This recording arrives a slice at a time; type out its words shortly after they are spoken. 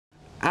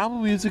Apple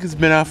Music has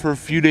been out for a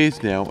few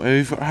days now, and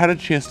we've had a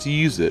chance to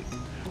use it.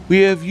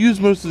 We have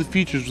used most of the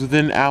features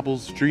within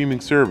Apple's streaming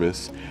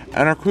service,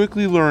 and are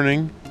quickly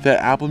learning that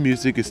Apple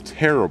Music is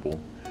terrible.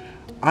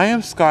 I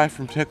am Sky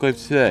from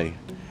Techlifetoday,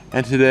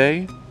 and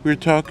today we are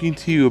talking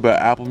to you about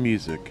Apple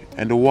Music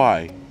and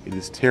why it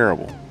is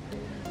terrible.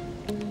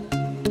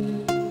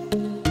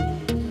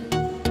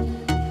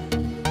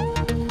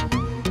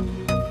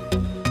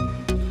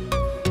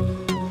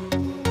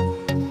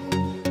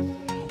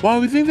 While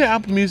we think that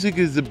Apple Music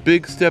is a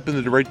big step in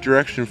the right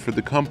direction for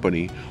the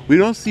company, we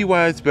don't see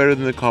why it's better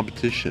than the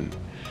competition.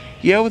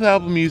 Yeah, with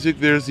Apple Music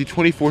there's the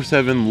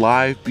 24/7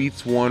 live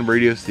Beats One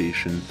radio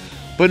station,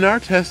 but in our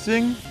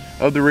testing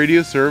of the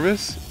radio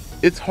service,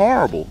 it's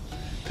horrible.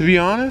 To be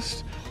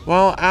honest,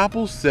 while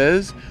Apple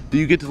says that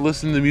you get to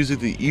listen to the music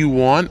that you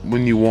want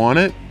when you want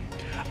it,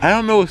 I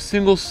don't know a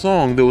single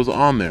song that was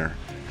on there.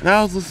 And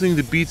I was listening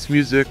to Beats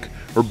Music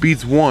or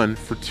Beats One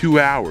for 2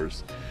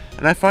 hours.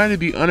 And I find it to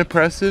be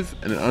unimpressive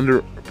and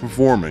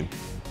underperforming.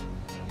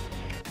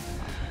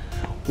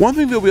 One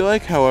thing that we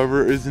like,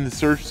 however, is in the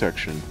search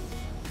section.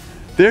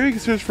 There you can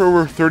search for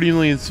over 30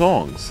 million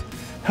songs.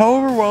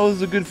 However, while it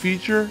is a good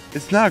feature,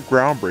 it's not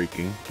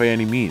groundbreaking by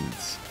any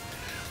means.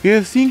 We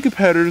have seen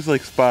competitors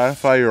like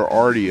Spotify or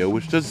Rdio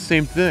which does the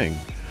same thing.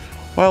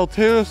 While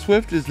Taylor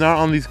Swift is not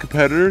on these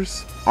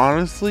competitors,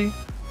 honestly,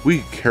 we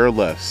could care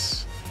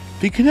less.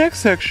 The Connect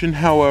section,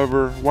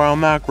 however, while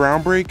not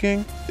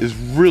groundbreaking, is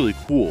really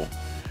cool.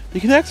 The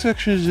Connect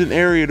section is an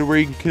area to where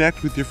you can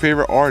connect with your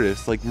favorite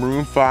artists like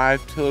Maroon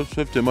 5, Taylor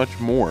Swift, and much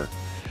more.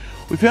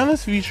 We found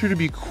this feature to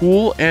be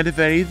cool and, if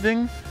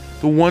anything,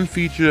 the one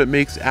feature that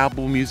makes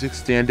Apple Music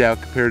stand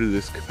out compared to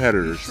its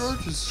competitors. Be sure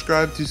to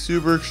subscribe to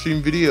Super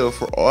Extreme Video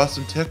for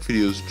awesome tech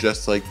videos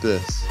just like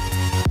this.